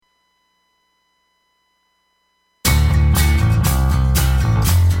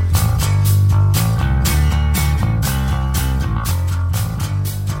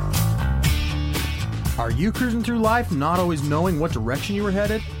you cruising through life not always knowing what direction you were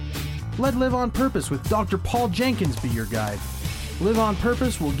headed? Let Live on Purpose with Dr. Paul Jenkins be your guide. Live on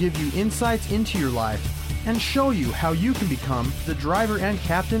Purpose will give you insights into your life and show you how you can become the driver and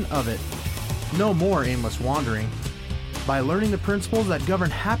captain of it. No more aimless wandering. By learning the principles that govern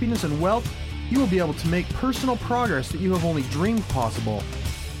happiness and wealth, you will be able to make personal progress that you have only dreamed possible.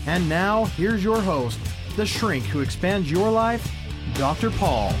 And now, here's your host, the shrink who expands your life, Dr.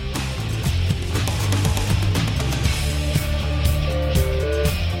 Paul.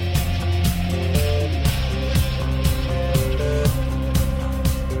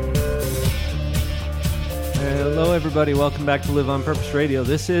 Hello, everybody. Welcome back to Live on Purpose Radio.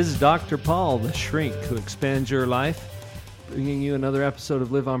 This is Dr. Paul, the shrink who expands your life, bringing you another episode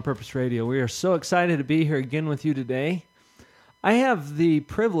of Live on Purpose Radio. We are so excited to be here again with you today. I have the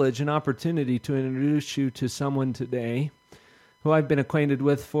privilege and opportunity to introduce you to someone today who I've been acquainted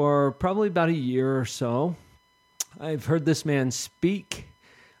with for probably about a year or so. I've heard this man speak.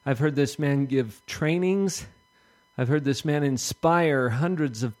 I've heard this man give trainings. I've heard this man inspire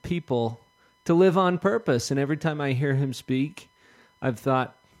hundreds of people to live on purpose. And every time I hear him speak, I've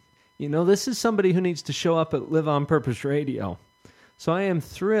thought, you know, this is somebody who needs to show up at Live on Purpose Radio. So I am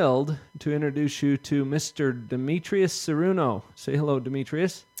thrilled to introduce you to Mr. Demetrius Ceruno. Say hello,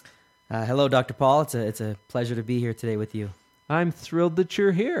 Demetrius. Hello, Dr. Paul. It's a pleasure to be here today with you. I'm thrilled that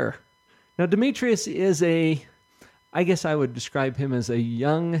you're here. Now, Demetrius is I guess I would describe him as a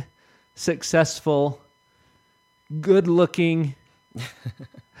young, successful, good-looking...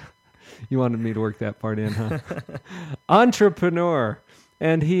 You wanted me to work that part in, huh? Entrepreneur.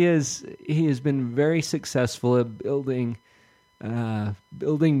 And he has been very successful at building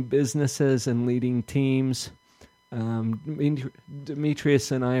businesses and leading teams. Demetrius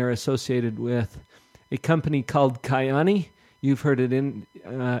and I are associated with a company called Kyani. You've heard it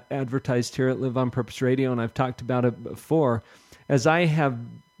advertised here at Live on Purpose Radio, and I've talked about it before. As I have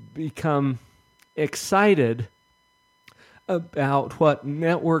become excited about what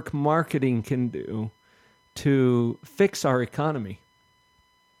network marketing can do to fix our economy.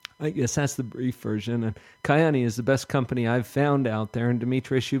 I guess that's the brief version. And Kyani is the best company I've found out there. And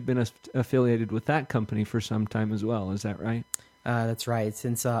Demetrius, you've been affiliated with that company for some time as well. Is that right? That's right.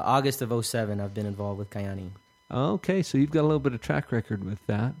 Since August of 2007, I've been involved with Kyani. Okay, so you've got a little bit of track record with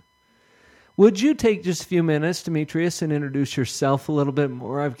that. Would you take just a few minutes, Demetrius, and introduce yourself a little bit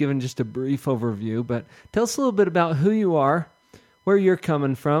more? I've given just a brief overview, but tell us a little bit about who you are, where you're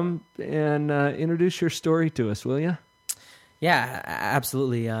coming from, and introduce your story to us, will you? Yeah,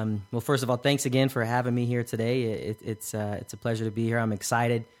 absolutely. Well, first of all, thanks again for having me here today. It's a pleasure to be here. I'm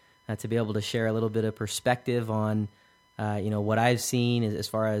excited to be able to share a little bit of perspective on what I've seen as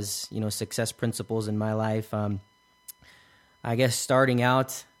far as success principles in my life. I guess starting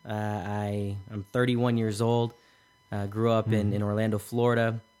out. I'm 31 years old, grew up in Orlando,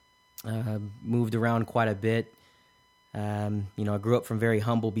 Florida, moved around quite a bit. I grew up from very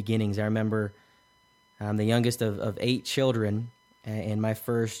humble beginnings. I remember I'm the youngest of 8 children, and my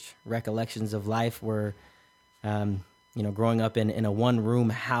first recollections of life were, growing up in a one-room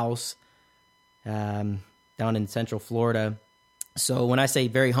house down in Central Florida. So when I say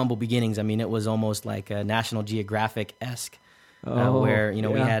very humble beginnings, I mean it was almost like a National Geographic-esque. Where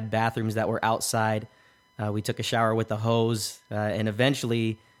we had bathrooms that were outside. We took a shower with a hose, and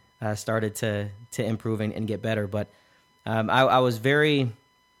eventually started to improve and get better. But I was very,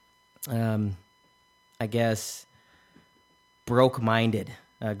 broke-minded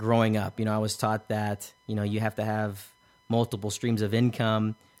growing up. I was taught that you have to have multiple streams of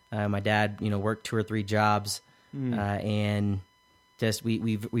income. My dad worked 2 or 3 jobs, and just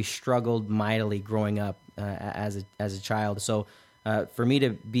we struggled mightily growing up as a child. So for me to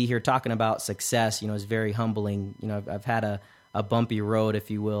be here talking about success, is very humbling. I've had a bumpy road, if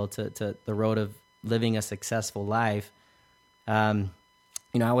you will, to the road of living a successful life. I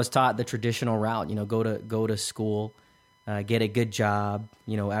was taught the traditional route. Go to school, get a good job.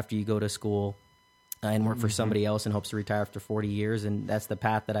 After you go to school, and work for somebody else in hopes to retire after 40 years, and that's the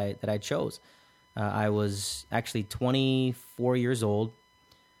path that I chose. I was actually 24 years old,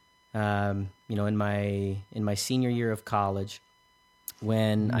 in my senior year of college,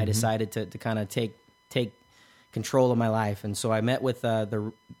 when I decided to kind of take control of my life. And so I met with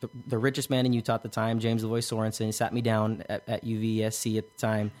the richest man in Utah at the time, James LeVoy Sorensen. He sat me down at UVSC at the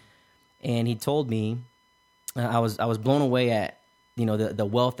time, and he told me I was blown away at the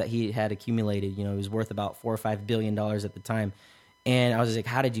wealth that he had accumulated. He was worth about $4 or $5 billion at the time. And I was like,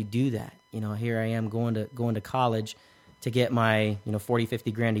 how did you do that? Here I am going to college to get my 40,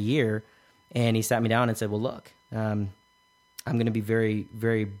 50 grand a year. And he sat me down and said, well, look, I'm going to be very,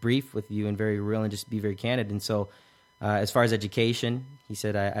 very brief with you and very real and just be very candid. And so as far as education, he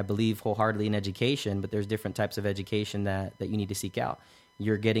said, I believe wholeheartedly in education, but there's different types of education that you need to seek out.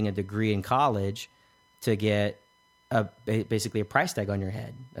 You're getting a degree in college to get basically a price tag on your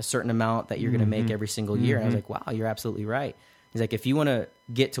head, a certain amount that you're going to make every single year. And I was like, wow, you're absolutely right. He's like, if you want to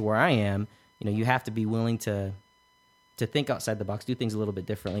get to where I am, you have to be willing to think outside the box, do things a little bit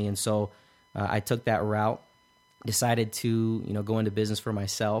differently. And so I took that route, decided to, go into business for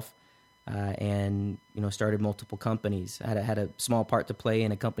myself, and, started multiple companies. I had a small part to play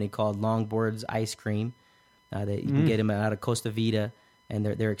in a company called Longboards Ice Cream. That you can get them out of Costa Vida, and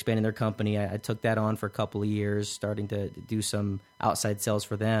they're expanding their company. I took that on for a couple of years, starting to do some outside sales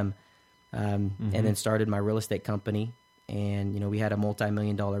for them, and then started my real estate company. And we had a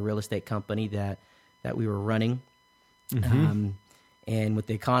multi-million-dollar real estate company that we were running. And with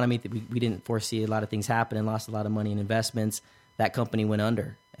the economy, we didn't foresee a lot of things happen and lost a lot of money in investments. That company went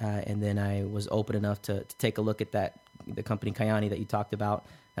under, and then I was open enough to take a look at the company Kyani that you talked about.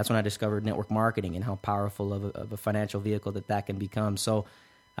 That's when I discovered network marketing and how powerful of a financial vehicle that can become. So,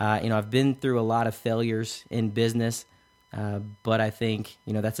 I've been through a lot of failures in business, but I think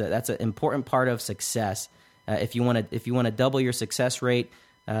that's an important part of success. If you want to double your success rate,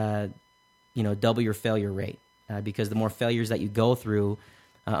 double your failure rate, because the more failures that you go through,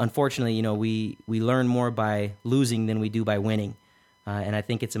 unfortunately, we learn more by losing than we do by winning. And I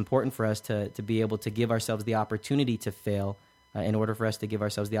think it's important for us to be able to give ourselves the opportunity to fail in order for us to give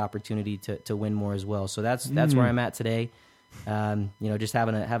ourselves the opportunity to win more as well. So that's where I'm at today. Just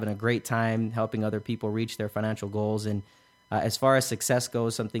having a great time helping other people reach their financial goals. And as far as success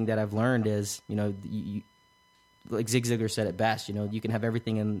goes, something that I've learned is, like Zig Ziglar said it best, you can have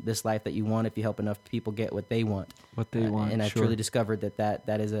everything in this life that you want if you help enough people get what they want. And I've truly discovered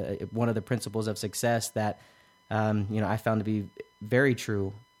that is one of the principles of success that, I found to be very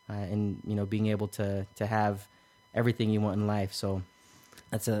true in, being able to have everything you want in life. So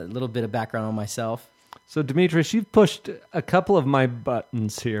that's a little bit of background on myself. So Demetrius, you've pushed a couple of my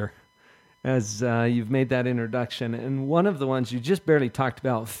buttons here as you've made that introduction. And one of the ones you just barely talked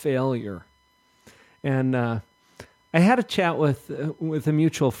about, failure. And I had a chat with a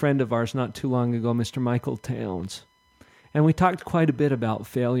mutual friend of ours not too long ago, Mr. Michael Towns, and we talked quite a bit about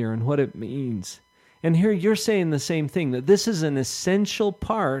failure and what it means. And here you're saying the same thing, that this is an essential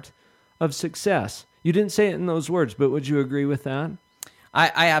part of success. You didn't say it in those words, but would you agree with that?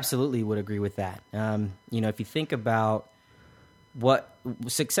 I absolutely would agree with that. If you think about what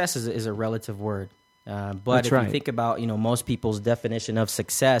success is a relative word, but That's if right. you think about most people's definition of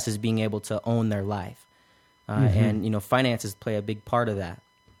success is being able to own their life. And, finances play a big part of that.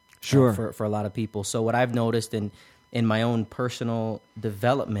 Sure. For a lot of people. So what I've noticed in my own personal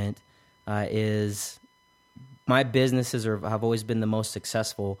development is my businesses have always been the most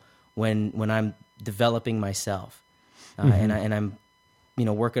successful when I'm developing myself. And I'm,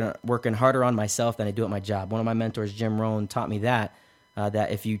 working harder on myself than I do at my job. One of my mentors, Jim Rohn, taught me that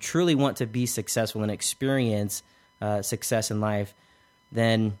if you truly want to be successful and experience success in life,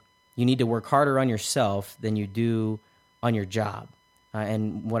 then you need to work harder on yourself than you do on your job.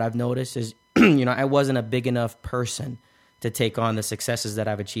 And what I've noticed is, I wasn't a big enough person to take on the successes that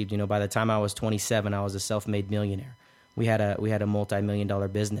I've achieved. By the time I was 27, I was a self-made millionaire. We had a multi-million-dollar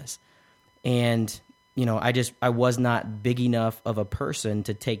business. And, I was not big enough of a person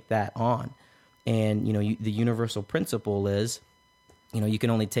to take that on. And, the universal principle is, you can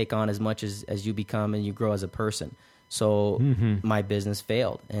only take on as much as you become and you grow as a person. So my business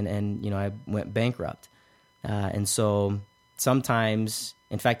failed and I went bankrupt. And so sometimes,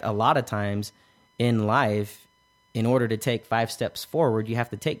 in fact, a lot of times in life, in order to take 5 steps forward, you have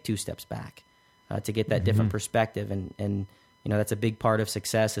to take 2 steps back to get that different perspective. And that's a big part of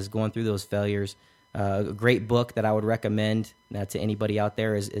success, is going through those failures. A great book that I would recommend to anybody out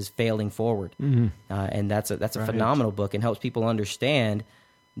there is Failing Forward. And that's a phenomenal book and helps people understand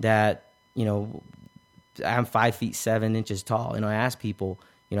that, I'm 5'7" tall. I ask people,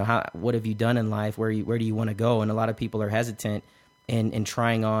 what have you done in life? Where do you want to go? And a lot of people are hesitant in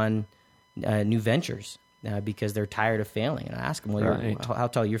trying on new ventures because they're tired of failing. And I ask them, how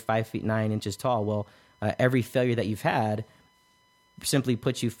tall? You're 5'9" tall. Well, every failure that you've had simply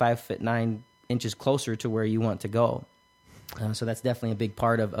puts you 5'9" closer to where you want to go. So that's definitely a big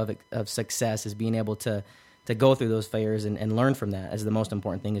part of success, is being able to go through those failures and learn from that. As the most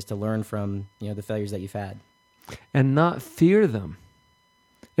important thing is to learn from the failures that you've had. And not fear them.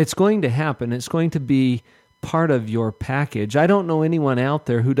 It's going to happen. It's going to be part of your package. I don't know anyone out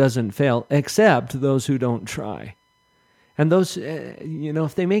there who doesn't fail, except those who don't try. And those,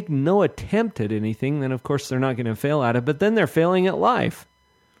 if they make no attempt at anything, then of course they're not going to fail at it, but then they're failing at life.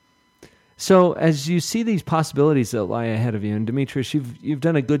 So as you see these possibilities that lie ahead of you, and Demetrius, you've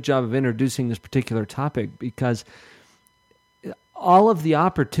done a good job of introducing this particular topic, because all of the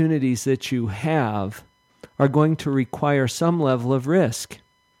opportunities that you have are going to require some level of risk.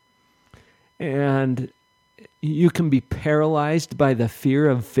 And you can be paralyzed by the fear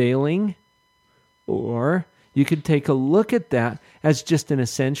of failing, or you could take a look at that as just an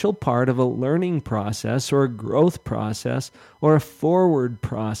essential part of a learning process or a growth process or a forward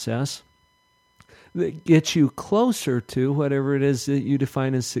process that gets you closer to whatever it is that you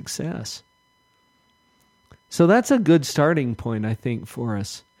define as success. So that's a good starting point, I think, for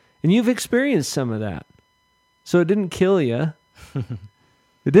us. And you've experienced some of that. So it didn't kill you. It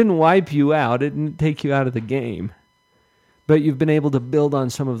didn't wipe you out. It didn't take you out of the game. But you've been able to build on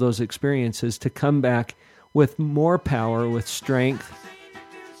some of those experiences to come back with more power, with strength,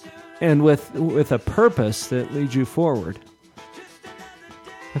 and with a purpose that leads you forward.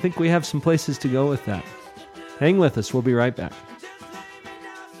 I think we have some places to go with that. Hang with us. We'll be right back.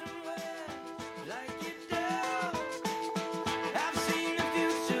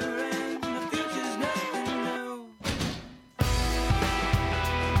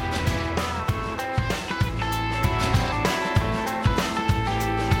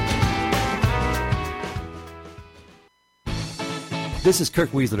 This is Kirk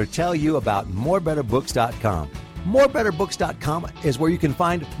Weisler to tell you about morebetterbooks.com. Morebetterbooks.com is where you can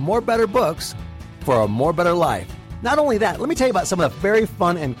find more better books for a more better life. Not only that, let me tell you about some of the very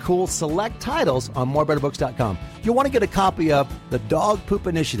fun and cool select titles on morebetterbooks.com. You'll want to get a copy of The Dog Poop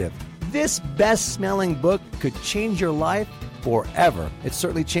Initiative. This best-smelling book could change your life forever. It's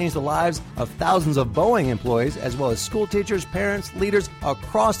certainly changed the lives of thousands of Boeing employees, as well as school teachers, parents, leaders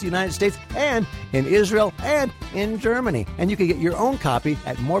across the United States and in Israel and in Germany. And you can get your own copy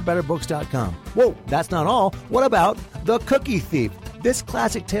at morebetterbooks.com. Whoa, that's not all. What about The Cookie Thief? This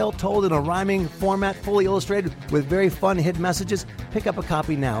classic tale told in a rhyming format, fully illustrated with very fun hidden messages. Pick up a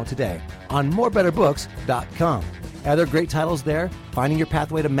copy now today on morebetterbooks.com. Are there great titles there? Finding Your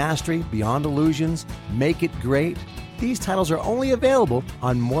Pathway to Mastery, Beyond Illusions, Make It Great. These titles are only available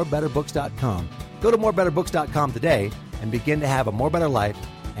on morebetterbooks.com. Go to morebetterbooks.com today and begin to have a more better life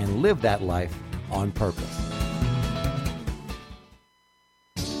and live that life on purpose.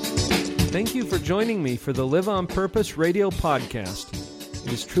 Thank you for joining me for the Live on Purpose radio podcast.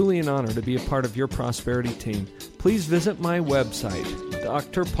 It is truly an honor to be a part of your prosperity team. Please visit my website,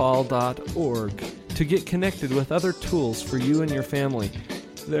 drpaul.org, to get connected with other tools for you and your family.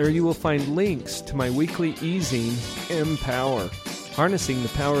 There you will find links to my weekly e-zine, Empower, Harnessing the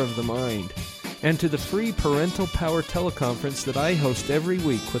Power of the Mind, and to the free Parental Power teleconference that I host every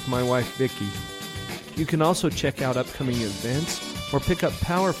week with my wife, Vicki. You can also check out upcoming events or pick up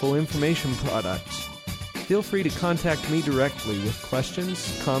powerful information products. Feel free to contact me directly with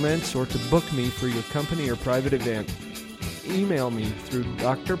questions, comments, or to book me for your company or private event. Email me through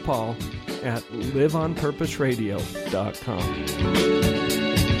drpaul@liveonpurposeradio.com.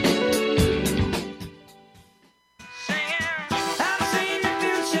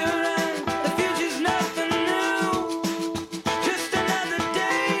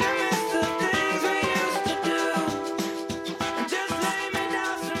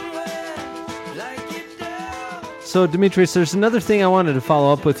 So, Demetrius, there's another thing I wanted to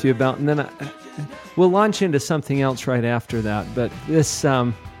follow up with you about, and then we'll launch into something else right after that. But this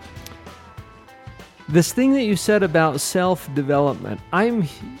thing that you said about self-development, I'm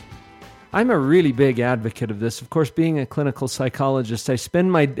a really big advocate of this. Of course, being a clinical psychologist, I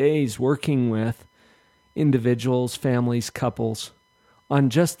spend my days working with individuals, families, couples on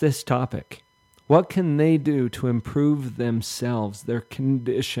just this topic. What can they do to improve themselves, their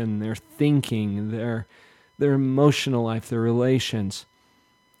condition, their thinking, their emotional life, their relations?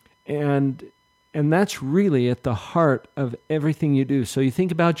 And that's really at the heart of everything you do. So you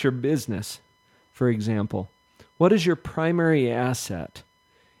think about your business, for example. What is your primary asset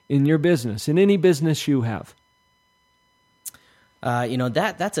in your business, in any business you have?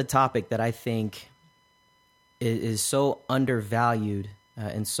 That's a topic that I think is so undervalued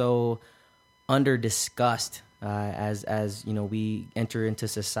and so under-discussed as we enter into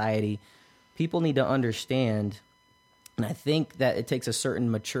society. People need to understand, and I think that it takes a certain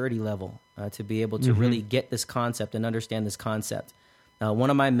maturity level to be able to really get this concept and understand this concept.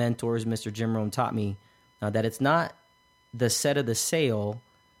 One of my mentors, Mr. Jim Rohn, taught me that it's not the set of the sail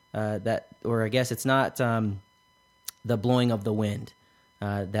it's not the blowing of the wind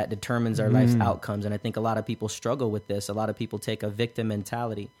that determines our life's outcomes. And I think a lot of people struggle with this. A lot of people take a victim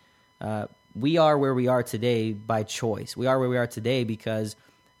mentality. we are where we are today by choice. We are where we are today because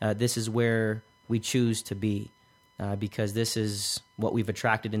this is where we choose to be, because this is what we've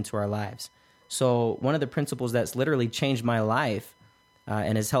attracted into our lives. So one of the principles that's literally changed my life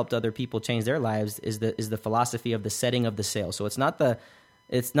and has helped other people change their lives is the philosophy of the setting of the sail. So it's not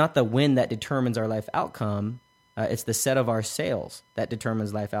the wind that determines our life outcome. It's the set of our sails that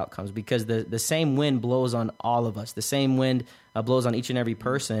determines life outcomes, because the same wind blows on all of us. The same wind blows on each and every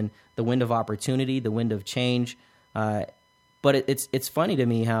person, the wind of opportunity, the wind of change. But it's funny to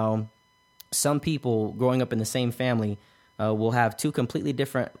me how some people growing up in the same family will have two completely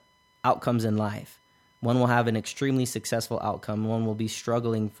different outcomes in life. One will have an extremely successful outcome. One will be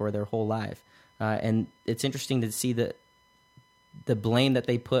struggling for their whole life. And it's interesting to see the blame that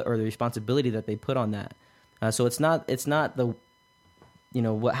they put, or the responsibility that they put on that. So it's not the,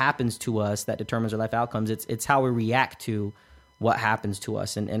 what happens to us that determines our life outcomes. It's how we react to what happens to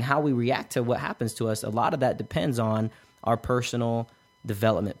us, and how we react to what happens to us. A lot of that depends on our personal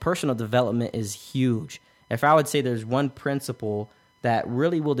development. Personal development is huge. If I would say there's one principle that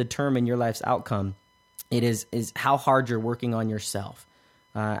really will determine your life's outcome, it is how hard you're working on yourself.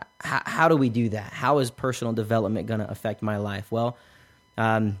 How do we do that? How is personal development going to affect my life? Well,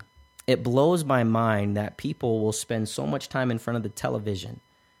 it blows my mind that people will spend so much time in front of the television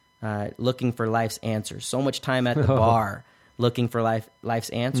looking for life's answers, so much time at the bar looking for life's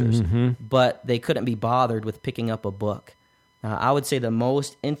answers, but they couldn't be bothered with picking up a book. I would say the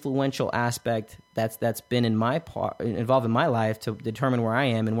most influential aspect that's been involved in my life to determine where I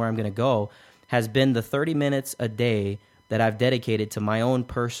am and where I'm going to go has been the 30 minutes a day that I've dedicated to my own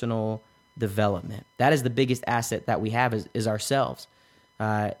personal development. That is the biggest asset that we have is ourselves.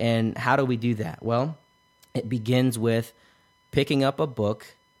 And how do we do that? Well, it begins with picking up a book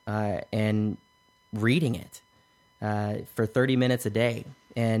and reading it for 30 minutes a day.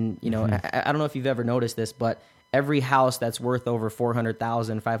 And, I don't know if you've ever noticed this, but every house that's worth over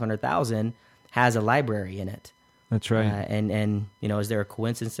 $400,000, $500,000 has a library in it. That's right. And is there a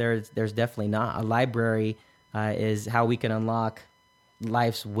coincidence there? There's definitely not. A library is how we can unlock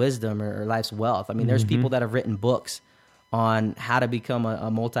life's wisdom or life's wealth. I mean, there's people that have written books on how to become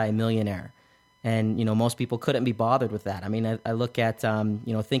a multimillionaire. And, most people couldn't be bothered with that. I mean, I look at,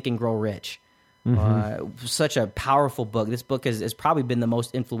 Think and Grow Rich. Such a powerful book. This book has probably been the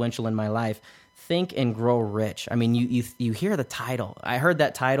most influential in my life. Think and Grow Rich. I mean, you hear the title. I heard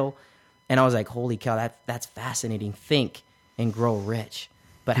that title, and I was like, holy cow, that's fascinating. Think and Grow Rich.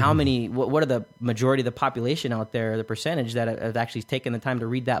 But how many, what are the majority of the population out there, the percentage that have actually taken the time to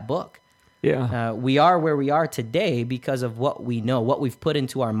read that book? Yeah. We are where we are today because of what we know, what we've put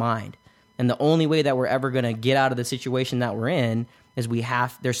into our mind. And the only way that we're ever going to get out of the situation that we're in is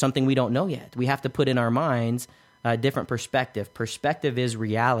there's something we don't know yet. We have to put in our minds a different perspective. Perspective is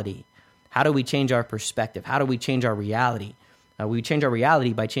reality. How do we change our perspective? How do we change our reality? We change our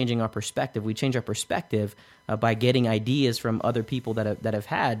reality by changing our perspective. We change our perspective by getting ideas from other people that have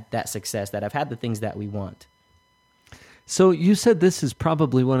had that success, that have had the things that we want. So you said this is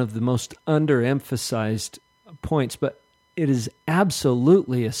probably one of the most underemphasized points, but it is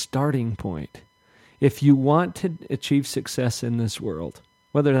absolutely a starting point. If you want to achieve success in this world,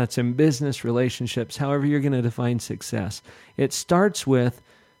 whether that's in business, relationships, however you're going to define success, it starts with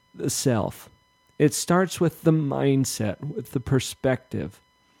the self. It starts with the mindset, with the perspective.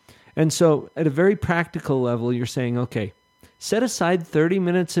 And so at a very practical level, you're saying, okay, set aside 30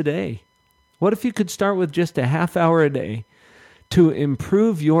 minutes a day. What if you could start with just a half hour a day to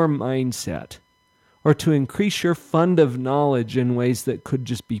improve your mindset or to increase your fund of knowledge in ways that could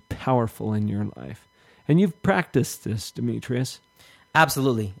just be powerful in your life? And you've practiced this, Demetrius.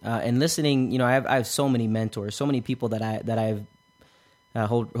 Absolutely. And listening, I have so many mentors, so many people that I've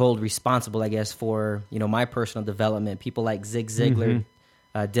hold responsible, I guess, for my personal development. People like Zig Ziglar,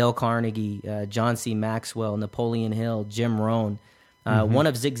 Dale Carnegie, John C. Maxwell, Napoleon Hill, Jim Rohn. One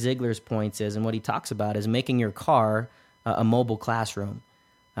of Zig Ziglar's points is, and what he talks about, is making your car a mobile classroom.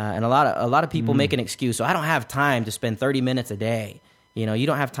 And a lot of people make an excuse. So I don't have time to spend 30 minutes a day. You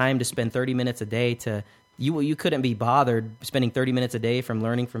don't have time to spend 30 minutes a day to. You couldn't be bothered spending 30 minutes a day from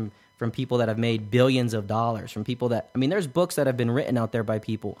learning from people that have made billions of dollars, from people that, there's books that have been written out there by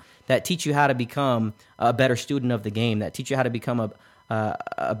people that teach you how to become a better student of the game, that teach you how to become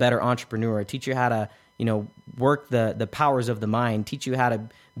a better entrepreneur, teach you how to, work the powers of the mind, teach you how to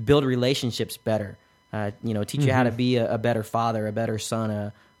build relationships better, teach you how to be a better father, a better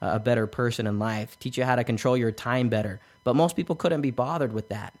son, a better person in life, teach you how to control your time better. But most people couldn't be bothered with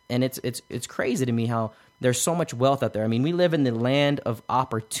that. And it's crazy to me how there's so much wealth out there. We live in the land of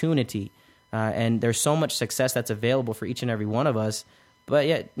opportunity, and there's so much success that's available for each and every one of us. But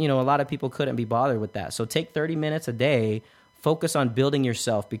yet, a lot of people couldn't be bothered with that. So take 30 minutes a day, focus on building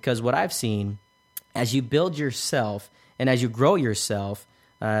yourself, because what I've seen, as you build yourself and as you grow yourself,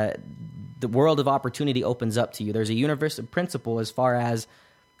 the world of opportunity opens up to you. There's a universal principle as far as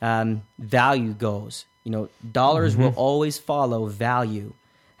value goes. Dollars will always follow value.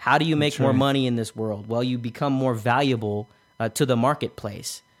 How do you make more money in this world? Well, you become more valuable to the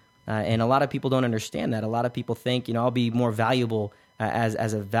marketplace. And a lot of people don't understand that. A lot of people think, I'll be more valuable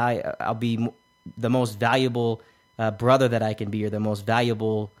I'll be the most valuable brother that I can be, or the most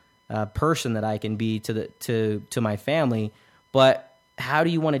valuable person that I can be to my family. But how do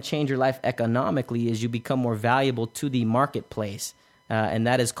you want to change your life economically is you become more valuable to the marketplace. And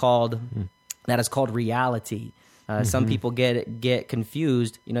that is called reality. Some people get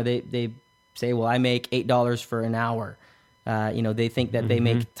confused. They say, well, I make $8 for an hour. They think that they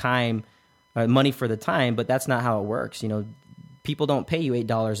make money for the time, but that's not how it works. People don't pay you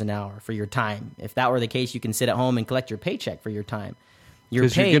 $8 an hour for your time. If that were the case, you can sit at home and collect your paycheck for your time.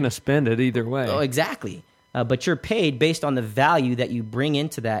 Because you're going to spend it either way. Oh, exactly. But you're paid based on the value that you bring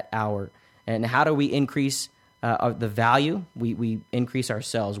into that hour. And how do we increase the value? We increase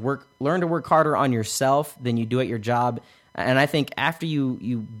ourselves. Learn to work harder on yourself than you do at your job. And I think after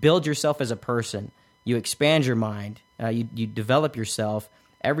you build yourself as a person, you expand your mind, you develop yourself,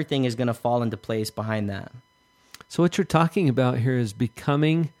 everything is going to fall into place behind that. So what you're talking about here is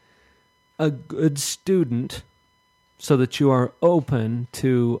becoming a good student so that you are open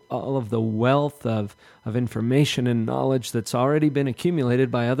to all of the wealth of information and knowledge that's already been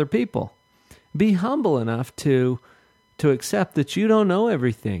accumulated by other people. Be humble enough to accept that you don't know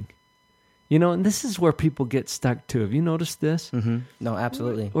everything. And this is where people get stuck too. Have you noticed this? Mm-hmm. No,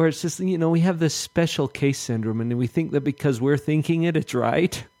 absolutely. Where it's just, we have this special case syndrome, and we think that because we're thinking it's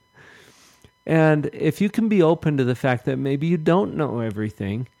right. And if you can be open to the fact that maybe you don't know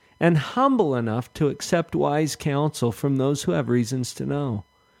everything, and humble enough to accept wise counsel from those who have reasons to know.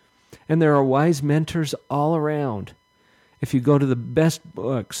 And there are wise mentors all around. If you go to the best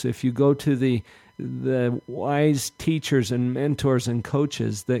books, if you go to the wise teachers and mentors and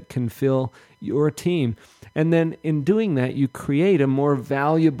coaches that can fill your team, and then in doing that, you create a more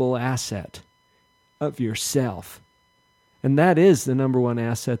valuable asset of yourself. And that is the number one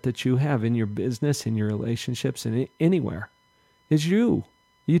asset that you have in your business, in your relationships, and anywhere, is you.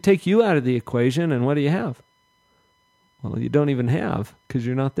 You take you out of the equation, and what do you have? Well, you don't even have, because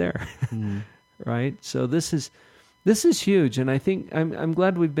you're not there, right? So this is huge, and I think I'm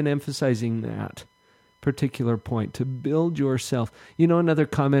glad we've been emphasizing that particular point, to build yourself. Another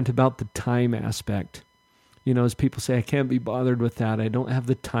comment about the time aspect, as people say, I can't be bothered with that. I don't have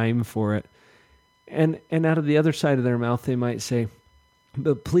the time for it. And out of the other side of their mouth, they might say,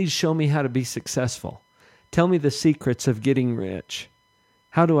 but please show me how to be successful. Tell me the secrets of getting rich.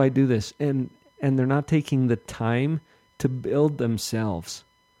 How do I do this? And they're not taking the time to build themselves.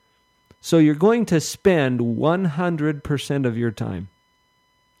 So you're going to spend 100% of your time.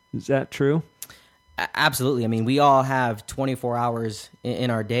 Is that true? Absolutely. I mean, we all have 24 hours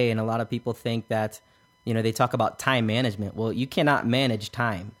in our day, and a lot of people think that, they talk about time management. Well, you cannot manage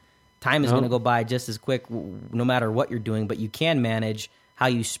time. Time is going to go by just as quick no matter what you're doing, but you can manage how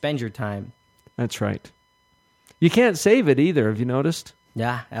you spend your time. That's right. You can't save it either, have you noticed?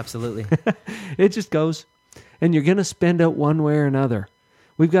 Yeah, absolutely. It just goes, and you're going to spend it one way or another.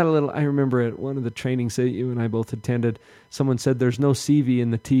 We've got I remember at one of the trainings that you and I both attended, someone said there's no CV in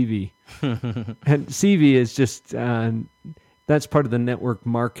the TV. And CV is just, that's part of the network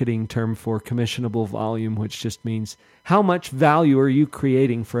marketing term for commissionable volume, which just means how much value are you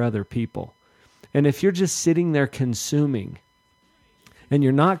creating for other people? And if you're just sitting there consuming and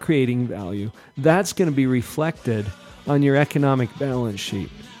you're not creating value, that's going to be reflected on your economic balance sheet,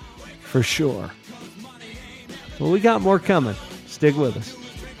 for sure. Well, we got more coming. Stick with us.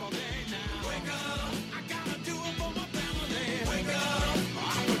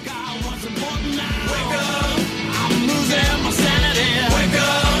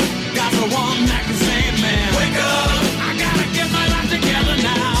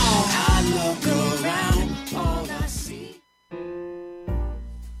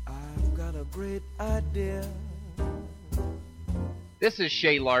 This is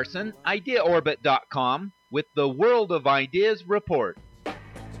Shay Larson, IdeaOrbit.com, with the World of Ideas Report.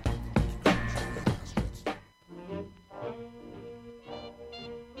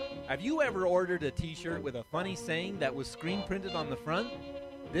 Have you ever ordered a t-shirt with a funny saying that was screen printed on the front?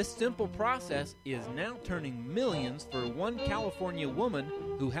 This simple process is now turning millions for one California woman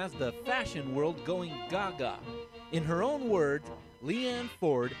who has the fashion world going gaga. In her own words, Leanne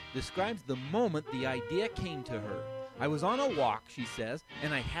Ford describes the moment the idea came to her. I was on a walk, she says,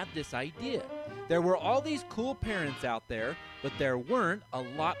 and I had this idea. There were all these cool parents out there, but there weren't a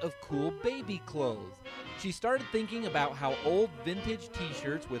lot of cool baby clothes. She started thinking about how old vintage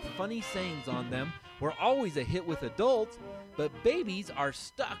t-shirts with funny sayings on them were always a hit with adults, but babies are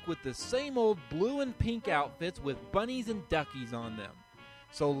stuck with the same old blue and pink outfits with bunnies and duckies on them.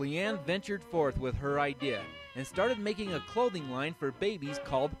 So Leanne ventured forth with her idea and started making a clothing line for babies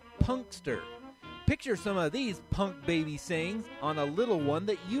called Punkster. Picture some of these punk baby sayings on a little one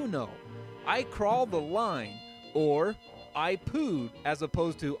that you know. I crawl the line, or I pooed as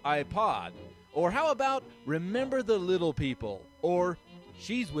opposed to iPod. Or how about remember the little people, or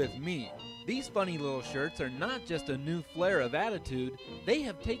she's with me. These funny little shirts are not just a new flair of attitude, they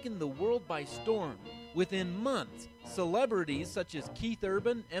have taken the world by storm. Within months, celebrities such as Keith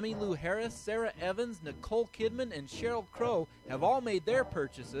Urban, Emmylou Harris, Sarah Evans, Nicole Kidman, and Sheryl Crow have all made their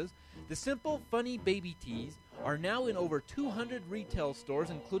purchases. The simple, funny baby tees are now in over 200 retail stores,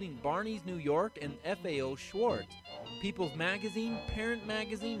 including Barney's New York and FAO Schwartz. People's Magazine, Parent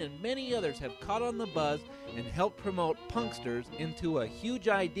Magazine, and many others have caught on the buzz and helped promote Punksters into a huge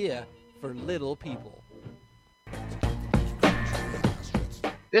idea for little people.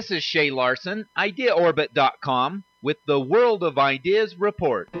 This is Shay Larson, IdeaOrbit.com, with the World of Ideas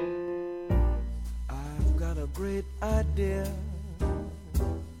Report. I've got a great idea.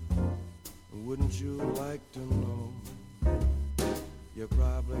 Wouldn't you like to know? You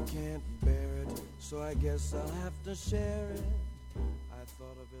probably can't bear it, so I guess I'll have to share it. I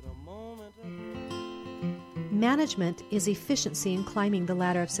thought of it a moment ago. Management is efficiency in climbing the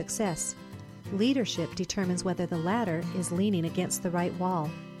ladder of success. Leadership determines whether the ladder is leaning against the right wall.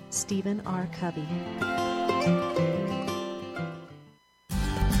 Stephen R. Covey.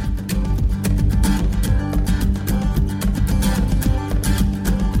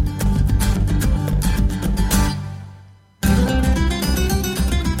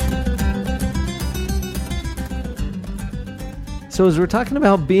 So as we're talking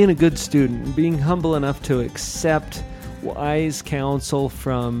about being a good student, being humble enough to accept wise counsel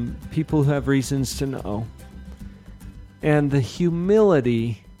from people who have reasons to know, and the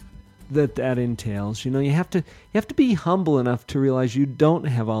humility that entails, you have to be humble enough to realize you don't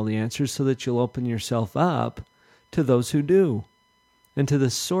have all the answers, so that you'll open yourself up to those who do, and to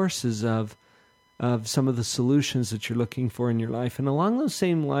the sources of some of the solutions that you're looking for in your life. And along those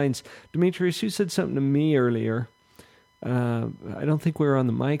same lines, Demetrius, you said something to me earlier. I don't think we were on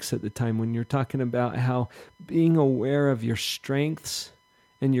the mics at the time when you're talking about how being aware of your strengths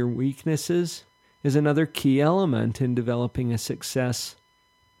and your weaknesses is another key element in developing a success,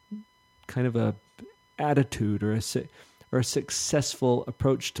 kind of a attitude or a successful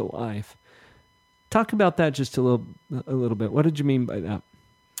approach to life. Talk about that just a little bit. What did you mean by that?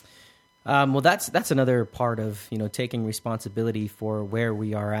 Well, that's another part of taking responsibility for where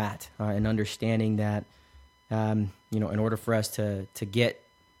we are at and understanding that. In order for us to get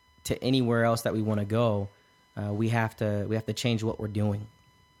to anywhere else that we want to go, we have to change what we're doing.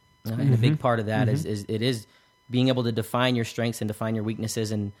 And a big part of that is being able to define your strengths and define your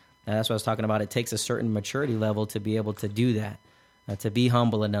weaknesses. And that's what I was talking about. It takes a certain maturity level to be able to do that, to be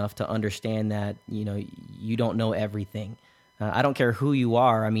humble enough to understand that, you don't know everything. I don't care who you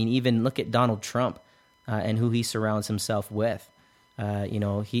are. I mean, even look at Donald Trump and who he surrounds himself with.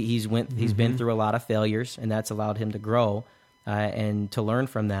 He's been through a lot of failures, and that's allowed him to grow and to learn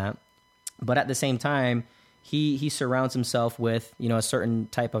from that. But at the same time, he surrounds himself with a certain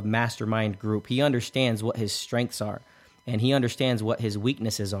type of mastermind group. He understands what his strengths are, and he understands what his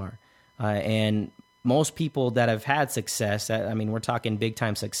weaknesses are. And most people that have had success, we're talking big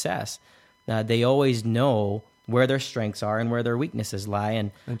time success, they always know where their strengths are and where their weaknesses lie,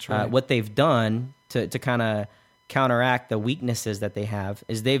 and that's right. What they've done to kind of counteract the weaknesses that they have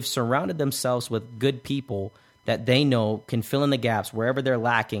is they've surrounded themselves with good people that they know can fill in the gaps wherever they're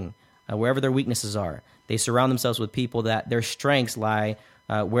lacking, wherever their weaknesses are. They surround themselves with people that their strengths lie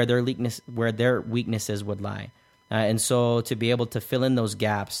where their weaknesses would lie. And so to be able to fill in those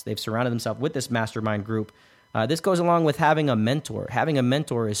gaps, they've surrounded themselves with this mastermind group. This goes along with having a mentor. Having a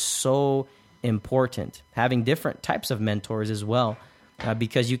mentor is so important. Having different types of mentors as well.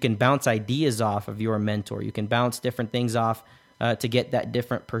 Because you can bounce ideas off of your mentor. You can bounce different things off to get that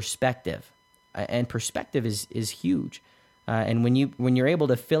different perspective. And perspective is huge. And when you're able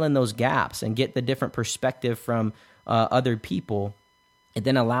to fill in those gaps and get the different perspective from other people, it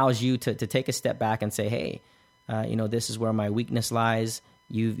then allows you to take a step back and say, hey, this is where my weakness lies.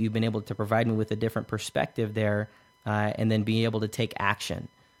 You've been able to provide me with a different perspective there, and then being able to take action.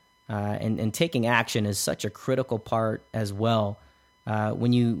 And taking action is such a critical part as well.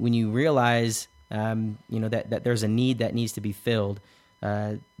 When you realize that there's a need that needs to be filled.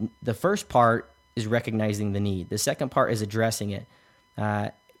 The first part is recognizing the need. The second part is addressing it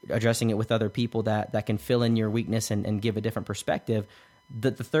with other people that can fill in your weakness and give a different perspective.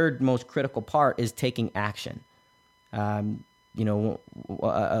 The third most critical part is taking action. A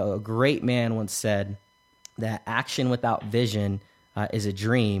great man once said that action without vision is a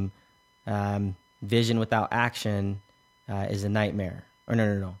dream. Vision without action is a nightmare. Or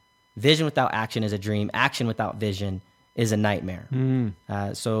no. Vision without action is a dream. Action without vision is a nightmare.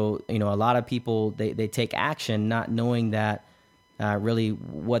 So, a lot of people, they take action not knowing that really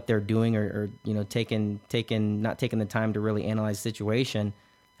what they're doing or not taking the time to really analyze the situation.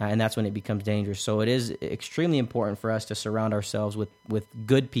 And that's when it becomes dangerous. So it is extremely important for us to surround ourselves with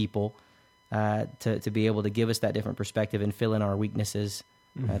good people to be able to give us that different perspective and fill in our weaknesses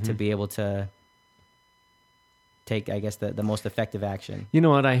to be able to take, I guess, the most effective action. You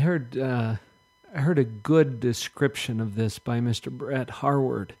know what? I heard a good description of this by Mr. Brett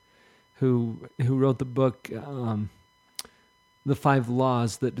Harward, who wrote the book The 5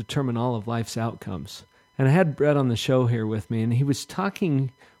 Laws That Determine All of Life's Outcomes. And I had Brett on the show here with me, and he was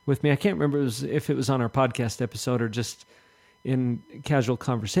talking with me. I can't remember if it was on our podcast episode or just in casual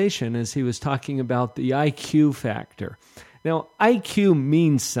conversation, as he was talking about the IQ factor. Now, IQ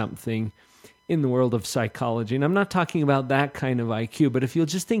means something in the world of psychology, and I'm not talking about that kind of IQ, but if you'll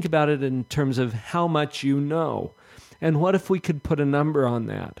just think about it in terms of how much you know, and what if we could put a number on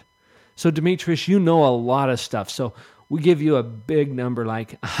that? So, Demetrius, you know a lot of stuff, so we give you a big number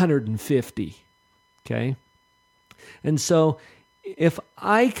like 150, okay? And so if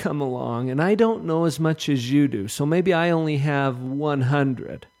I come along and I don't know as much as you do, so maybe I only have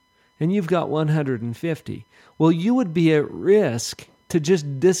 100 and you've got 150, well, you would be at risk to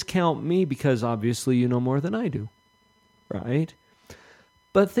just discount me because obviously you know more than I do, right?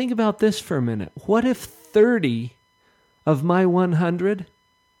 But think about this for a minute. What if 30 of my 100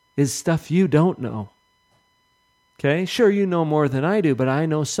 is stuff you don't know? Okay, sure, you know more than I do, but I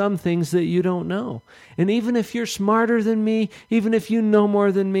know some things that you don't know. And even if you're smarter than me, even if you know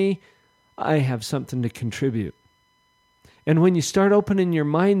more than me, I have something to contribute. And when you start opening your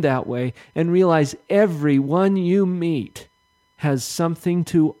mind that way and realize everyone you meet has something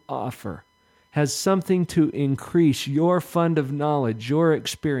to offer, has something to increase your fund of knowledge, your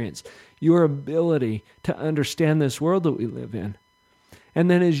experience, your ability to understand this world that we live in. And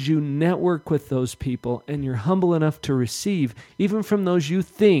then as you network with those people and you're humble enough to receive, even from those you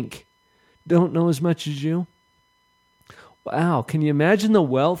think don't know as much as you, wow, can you imagine the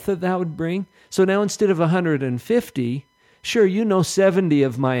wealth that would bring? So now instead of 150, sure, you know 70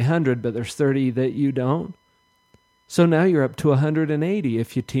 of my 100, but there's 30 that you don't. So now you're up to 180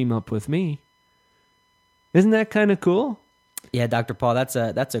 if you team up with me. Isn't that kind of cool? Yeah, Dr. Paul, that's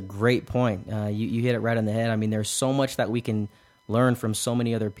a great point. You hit it right on the head. I mean, there's so much that we can learn from so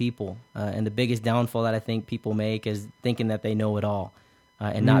many other people. And the biggest downfall that I think people make is thinking that they know it all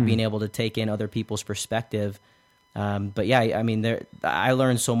and not being able to take in other people's perspective. But yeah, I mean, I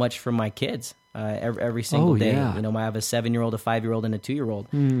learn so much from my kids every single day. Yeah. You know, I have a 7-year-old, a 5-year-old, and a 2-year-old,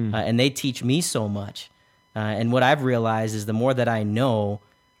 and they teach me so much. And what I've realized is the more that I know,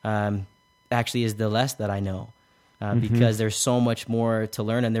 actually is the less that I know. Because there's so much more to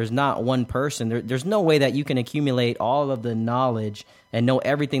learn, and there's not one person. There's no way that you can accumulate all of the knowledge and know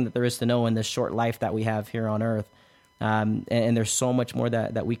everything that there is to know in this short life that we have here on earth. And there's so much more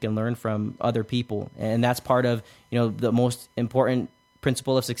that we can learn from other people, and that's part of the most important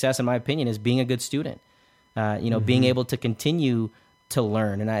principle of success, in my opinion, is being a good student. Being able to continue to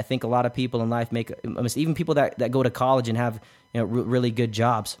learn, and I think a lot of people in life make even people that go to college and have really good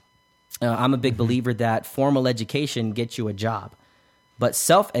jobs. I'm a big believer that formal education gets you a job, but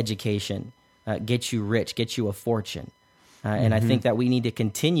self-education gets you rich, gets you a fortune. And I think that we need to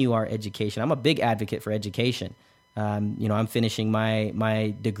continue our education. I'm a big advocate for education. I'm finishing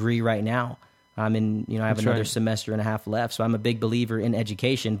my degree right now. I have another semester and a half left, so I'm a big believer in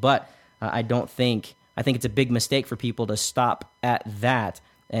education. But I think it's a big mistake for people to stop at that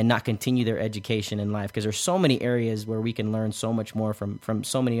and not continue their education in life, because there's so many areas where we can learn so much more from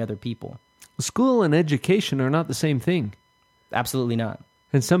so many other people. School and education are not the same thing. Absolutely not.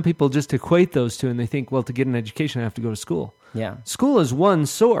 And some people just equate those two, and they think, well, to get an education, I have to go to school. Yeah. School is one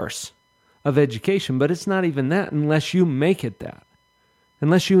source of education, but it's not even that unless you make it that.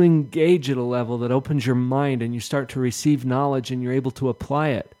 Unless you engage at a level that opens your mind and you start to receive knowledge and you're able to apply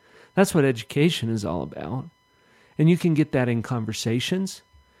it. That's what education is all about. And you can get that in conversations.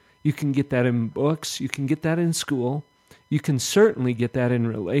 You can get that in books. You can get that in school. You can certainly get that in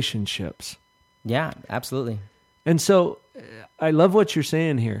relationships. Yeah, absolutely. And so I love what you're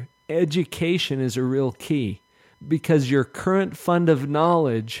saying here. education is a real key, because your current fund of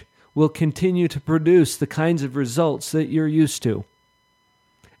knowledge will continue to produce the kinds of results that you're used to.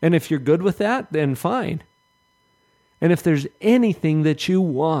 And if you're good with that, then fine. And if there's anything that you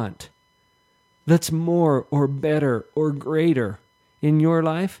want that's more or better or greater in your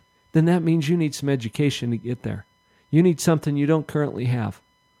life, then that means you need some education to get there. You need something you don't currently have.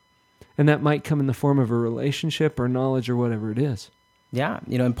 And that might come in the form of a relationship or knowledge or whatever it is. Yeah,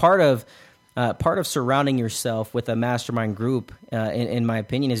 and part of surrounding yourself with a mastermind group, in my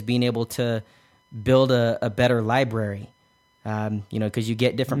opinion, is being able to build a better library. Because you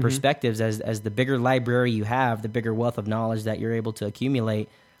get different perspectives as the bigger library you have, the bigger wealth of knowledge that you're able to accumulate.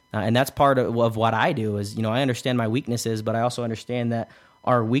 And that's part of what I do is, I understand my weaknesses, but I also understand that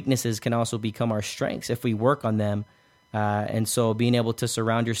our weaknesses can also become our strengths if we work on them. And so being able to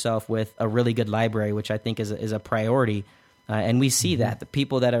surround yourself with a really good library, which I think is a priority. And we see that the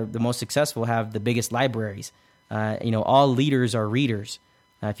people that are the most successful have the biggest libraries. All leaders are readers.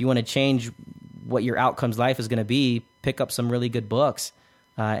 If you want to change what your outcomes life is going to be, pick up some really good books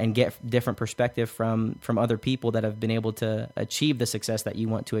and get different perspective from other people that have been able to achieve the success that you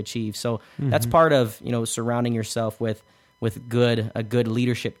want to achieve. So that's part of surrounding yourself with a good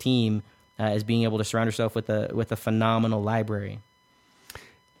leadership team, is being able to surround yourself with a phenomenal library.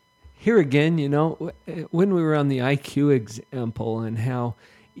 Here again, when we were on the IQ example and how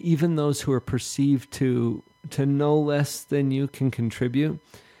even those who are perceived to know less than you can contribute,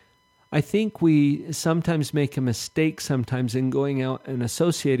 I think we sometimes make a mistake sometimes in going out and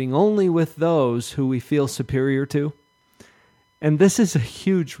associating only with those who we feel superior to. And this is a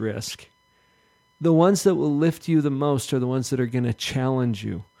huge risk. The ones that will lift you the most are the ones that are going to challenge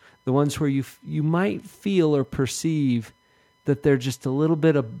you. The ones where you might feel or perceive that they're just a little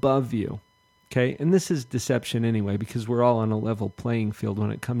bit above you. Okay? And this is deception anyway, because we're all on a level playing field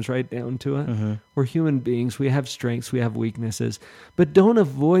when it comes right down to it. We're human beings. We have strengths. We have weaknesses. But don't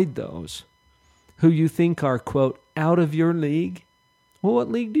avoid those who you think are, quote, out of your league. Well,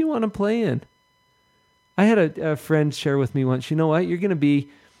 what league do you want to play in? I had a friend share with me once, you know what? You're going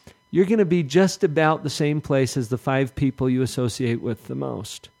to be just about the same place as the 5 people you associate with the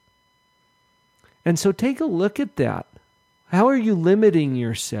most. And so take a look at that. How are you limiting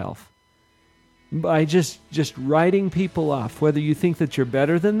yourself? By just writing people off, whether you think that you're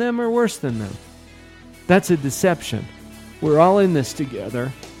better than them or worse than them. That's a deception. We're all in this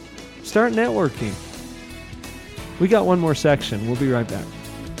together. Start networking. We got one more section. We'll be right back.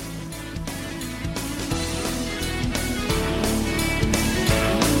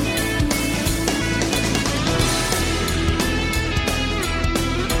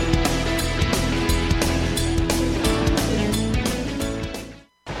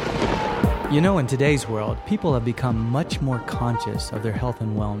 In today's world, people have become much more conscious of their health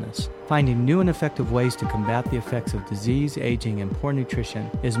and wellness. Finding new and effective ways to combat the effects of disease, aging, and poor nutrition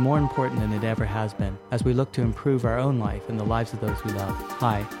is more important than it ever has been as we look to improve our own life and the lives of those we love.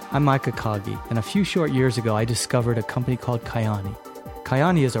 Hi, I'm Micah Kagi, and a few short years ago I discovered a company called Kyani.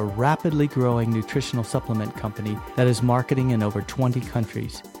 Kyani is a rapidly growing nutritional supplement company that is marketing in over 20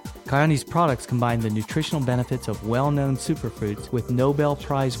 countries. Kyani's products combine the nutritional benefits of well-known superfoods with Nobel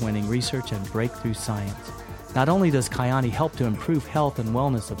Prize-winning research and breakthrough science. Not only does Kyani help to improve health and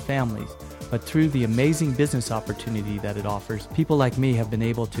wellness of families, but through the amazing business opportunity that it offers, people like me have been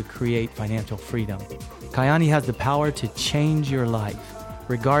able to create financial freedom. Kyani has the power to change your life,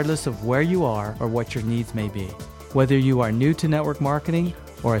 regardless of where you are or what your needs may be. Whether you are new to network marketing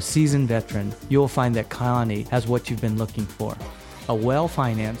or a seasoned veteran, you will find that Kyani has what you've been looking for. A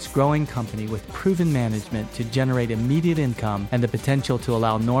well-financed, growing company with proven management to generate immediate income and the potential to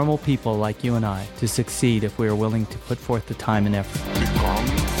allow normal people like you and I to succeed if we are willing to put forth the time and effort.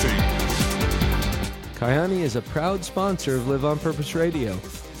 Kyani is a proud sponsor of Live on Purpose Radio.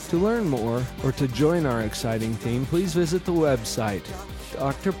 To learn more or to join our exciting team, please visit the website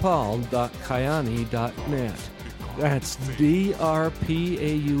drpaul.kyani.net. That's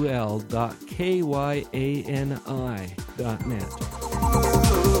drpaul.kyani.net.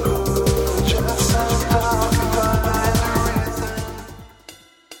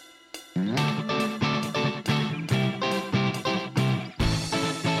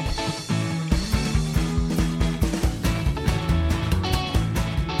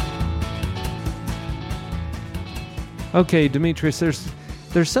 Okay, Demetrius,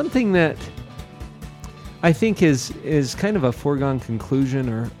 there's something that I think is kind of a foregone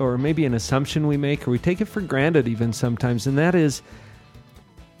conclusion or maybe an assumption we make, or we take it for granted even sometimes, and that is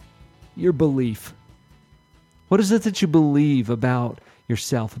your belief. What is it that you believe about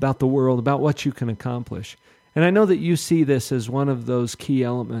yourself, about the world, about what you can accomplish? And I know that you see this as one of those key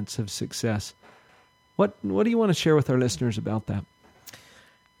elements of success. What do you want to share with our listeners about that?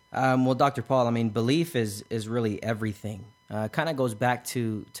 Well, Dr. Paul, I mean, belief is really everything. Kind of goes back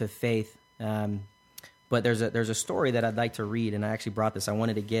to faith. But there's a story that I'd like to read, and I actually brought this. I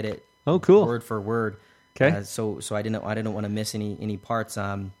wanted to get it word for word. Okay. So I didn't want to miss any parts.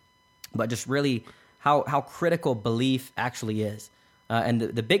 But just really how critical belief actually is. And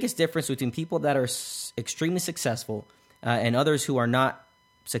the biggest difference between people that are extremely successful and others who are not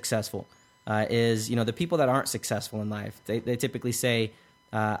successful is, the people that aren't successful in life, they typically say,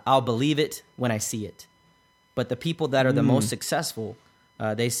 I'll believe it when I see it. But the people that are the most successful,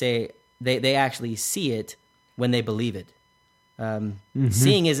 they say they actually see it when they believe it.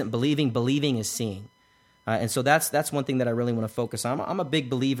 Seeing isn't believing, believing is seeing. And so that's one thing that I really want to focus on. I'm a big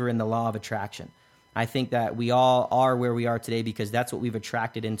believer in the law of attraction. I think that we all are where we are today because that's what we've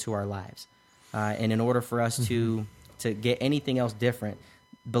attracted into our lives. And in order for us to get anything else different,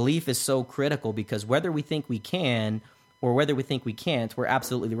 belief is so critical because whether we think we can or whether we think we can't, we're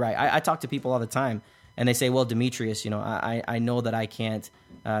absolutely right. I talk to people all the time, and they say, well, Demetrius, I know that I can't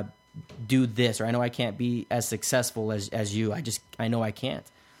do this, or I know I can't be as successful as you. I know I can't.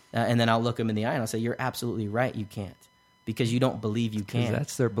 And then I'll look them in the eye and I'll say, you're absolutely right, you can't. Because you don't believe you can.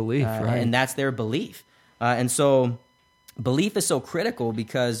 That's their belief, right? And that's their belief. And so belief is so critical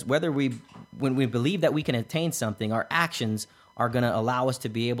because when we believe that we can attain something, our actions are going to allow us to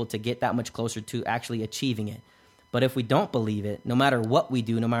be able to get that much closer to actually achieving it. But if we don't believe it, no matter what we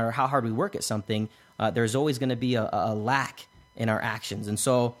do, no matter how hard we work at something, there's always going to be a lack in our actions. And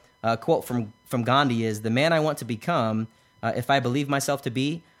so a quote from Gandhi is, the man I want to become, if I believe myself to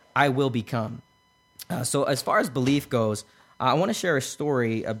be, I will become. So as far as belief goes, I want to share a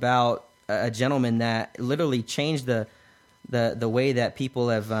story about a gentleman that literally changed the way that people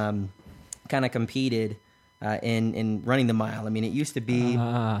have kind of competed in running the mile. I mean, it used to be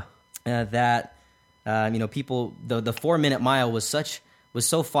that people the 4-minute mile was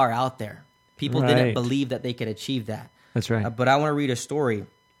so far out there. People didn't believe that they could achieve that. That's right. But I want to read a story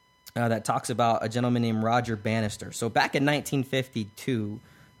that talks about a gentleman named Roger Bannister. So back in 1952.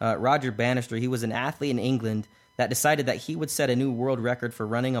 Roger Bannister, he was an athlete in England that decided that he would set a new world record for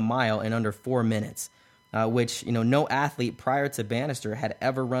running a mile in under 4 minutes, which no athlete prior to Bannister had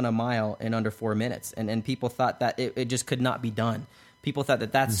ever run a mile in under 4 minutes. And people thought that it just could not be done. People thought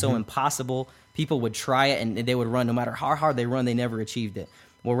that that's so impossible. People would try it and they would run. No matter how hard they run, they never achieved it.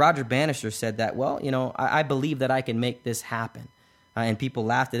 Well, Roger Bannister said that, I believe that I can make this happen. And people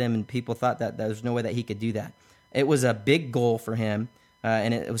laughed at him and people thought that there's no way that he could do that. It was a big goal for him.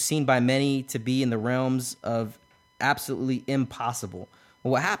 And it was seen by many to be in the realms of absolutely impossible.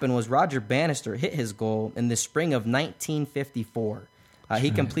 Well, what happened was Roger Bannister hit his goal in the spring of 1954.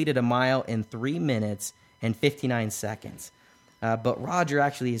 He completed a mile in 3 minutes and 59 seconds. But Roger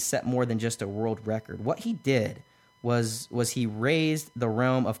actually has set more than just a world record. What he did was he raised the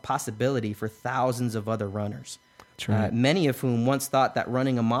realm of possibility for thousands of other runners. Many of whom once thought that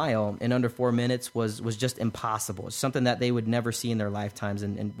running a mile in under 4 minutes was just impossible. It's something that they would never see in their lifetimes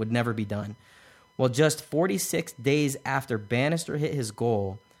and would never be done. Well, just 46 days after Bannister hit his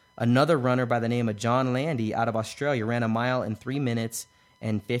goal, another runner by the name of John Landy out of Australia ran a mile in 3 minutes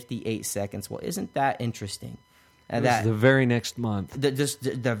and 58 seconds. Well, isn't that interesting? That the very next month.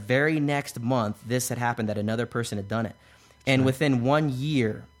 The very next month, this had happened, that another person had done it. And within 1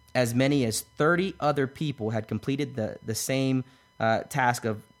 year, as many as 30 other people had completed the same task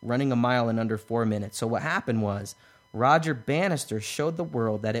of running a mile in under 4 minutes. So what happened was Roger Bannister showed the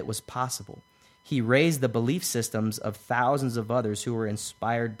world that it was possible. He raised the belief systems of thousands of others who were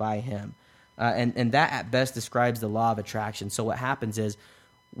inspired by him. And that at best describes the law of attraction. So what happens is,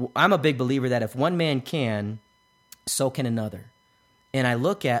 I'm a big believer that if one man can, so can another. And I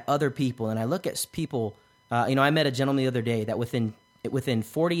look at other people, and I look at people, I met a gentleman the other day that within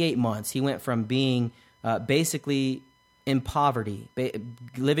 48 months, he went from being basically in poverty,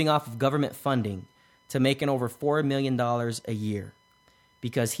 living off of government funding, to making over $4 million a year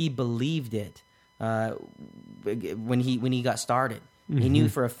because he believed it when he got started. He knew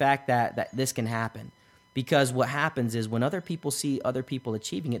for a fact that this can happen because what happens is when other people see other people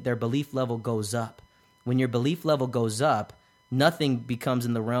achieving it, their belief level goes up. When your belief level goes up, nothing becomes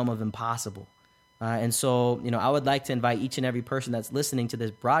in the realm of impossible. And so, I would like to invite each and every person that's listening to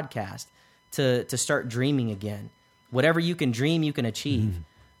this broadcast to start dreaming again. Whatever you can dream, you can achieve.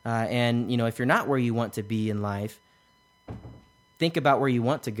 And, if you're not where you want to be in life, think about where you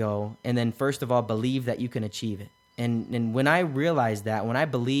want to go. And then first of all, believe that you can achieve it. And when I realized that, when I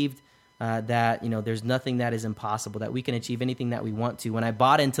believed that, there's nothing that is impossible, that we can achieve anything that we want to, when I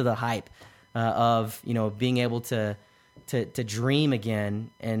bought into the hype of, being able to dream again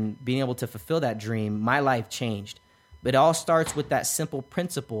and being able to fulfill that dream, my life changed. But it all starts with that simple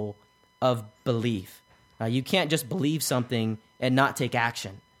principle of belief. You can't just believe something and not take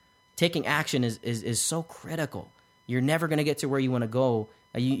action. Taking action is so critical. You're never going to get to where you want to go.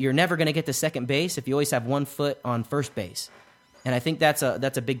 You're never going to get to second base if you always have one foot on first base. And I think that's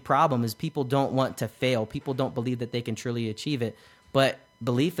a big problem, is people don't want to fail. People don't believe that they can truly achieve it. But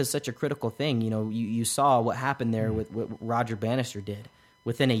belief is such a critical thing. You saw what happened there with what Roger Bannister did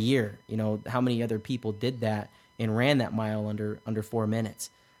within a year. How many other people did that and ran that mile under 4 minutes.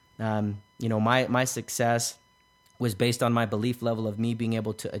 My success was based on my belief level of me being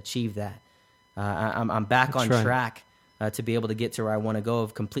able to achieve that. I'm back on track to be able to get to where I want to go,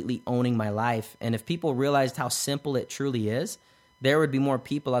 of completely owning my life. And if people realized how simple it truly is, there would be more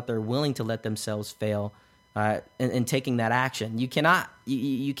people out there willing to let themselves fail in taking that action. You can't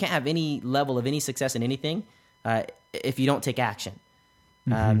have any level of any success in anything if you don't take action.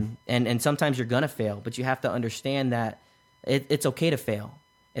 And sometimes you're going to fail, but you have to understand that it's okay to fail.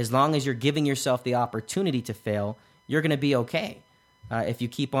 As long as you're giving yourself the opportunity to fail, you're going to be okay if you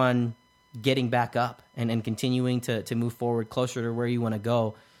keep on getting back up and continuing to move forward closer to where you want to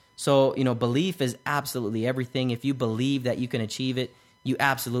go. So, belief is absolutely everything. If you believe that you can achieve it, you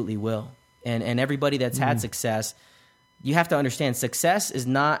absolutely will. And everybody that's had success, you have to understand success is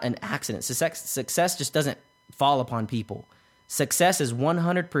not an accident. Success just doesn't fall upon people. Success is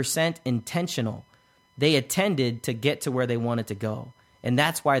 100% intentional. They intended to get to where they wanted to go. And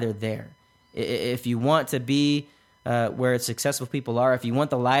that's why they're there. If you want to be where successful people are, if you want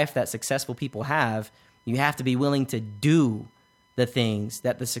the life that successful people have, you have to be willing to do the things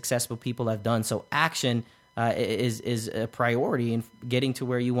that the successful people have done. So action is a priority in getting to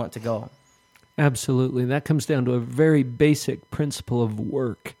where you want to go. Absolutely. That comes down to a very basic principle of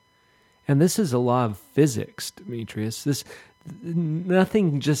work. And this is a law of physics, Demetrius.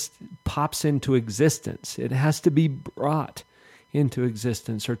 Nothing just pops into existence. It has to be brought into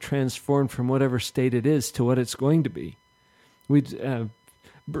existence or transformed from whatever state it is to what it's going to be.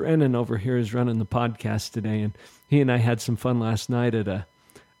 Brennan over here is running the podcast today, and he and I had some fun last night at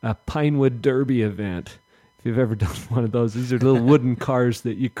a Pinewood Derby event. If you've ever done one of those, these are little wooden cars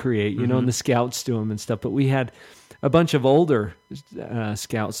that you create, and the scouts do them and stuff. But we had a bunch of older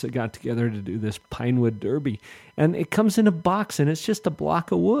scouts that got together to do this Pinewood Derby. And it comes in a box, and it's just a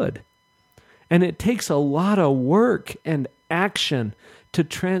block of wood. And it takes a lot of work and action to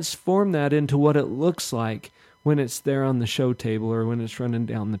transform that into what it looks like when it's there on the show table or when it's running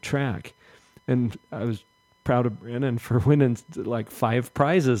down the track. And I was proud of Brennan for winning like 5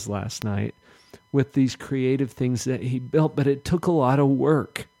 prizes last night with these creative things that he built. But it took a lot of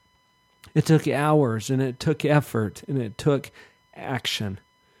work. It took hours, and it took effort, and it took action.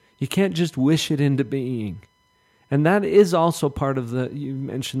 You can't just wish it into being. And that is also part of you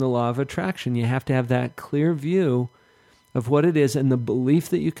mentioned the law of attraction. You have to have that clear view of what it is and the belief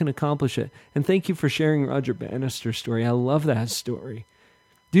that you can accomplish it. And thank you for sharing Roger Bannister's story. I love that story.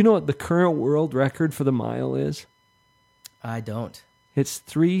 Do you know what the current world record for the mile is? I don't. It's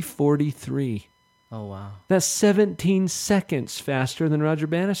 3:43. Oh, wow. That's 17 seconds faster than Roger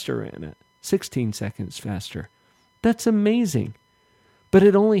Bannister ran it. 16 seconds faster. That's amazing. But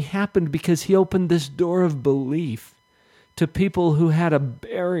it only happened because he opened this door of belief to people who had a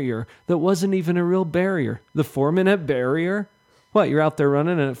barrier that wasn't even a real barrier. The 4-minute barrier? What, you're out there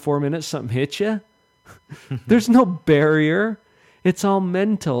running and at 4 minutes something hits you? There's no barrier. It's all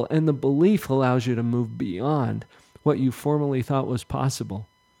mental, and the belief allows you to move beyond what you formerly thought was possible.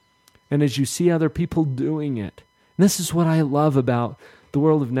 And as you see other people doing it, and this is what I love about the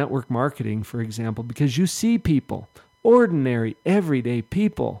world of network marketing, for example, because you see people, ordinary, everyday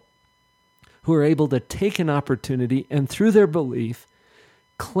people, who are able to take an opportunity and through their belief,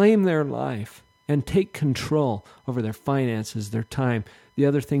 claim their life and take control over their finances, their time, the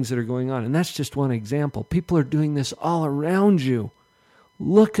other things that are going on. And that's just one example. People are doing this all around you.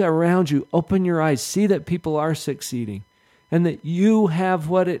 Look around you, open your eyes, see that people are succeeding and that you have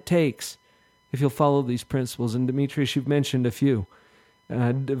what it takes if you'll follow these principles. And Demetrius, you've mentioned a few.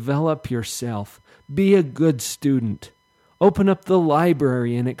 Develop yourself. Be a good student. Open up the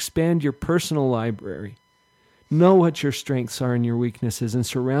library and expand your personal library. Know what your strengths are and your weaknesses, and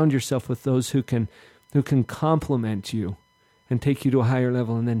surround yourself with those who can complement you and take you to a higher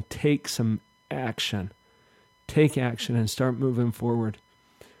level, and then take some action. Take action and start moving forward.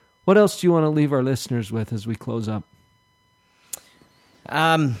 What else do you want to leave our listeners with as we close up?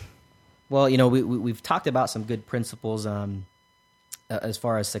 Well, we've talked about some good principles as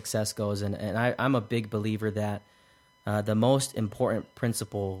far as success goes, and I'm a big believer that the most important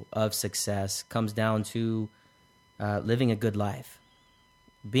principle of success comes down to living a good life,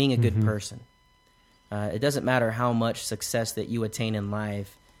 being a good person. It doesn't matter how much success that you attain in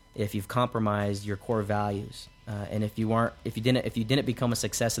life if you've compromised your core values, and if you didn't become a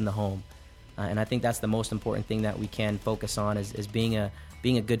success in the home. And I think that's the most important thing that we can focus on is being a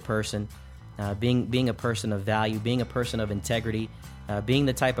good person, being a person of value, being a person of integrity, being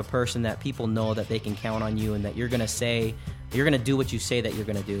the type of person that people know that they can count on you and that you're going to do what you say that you're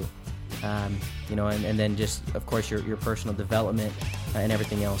going to do. And then just, of course, your personal development and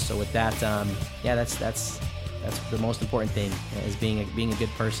everything else. So with that, that's the most important thing, is being a good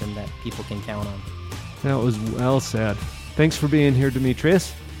person that people can count on. That was well said. Thanks for being here,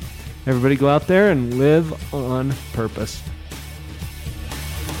 Demetrius. Everybody go out there and live on purpose.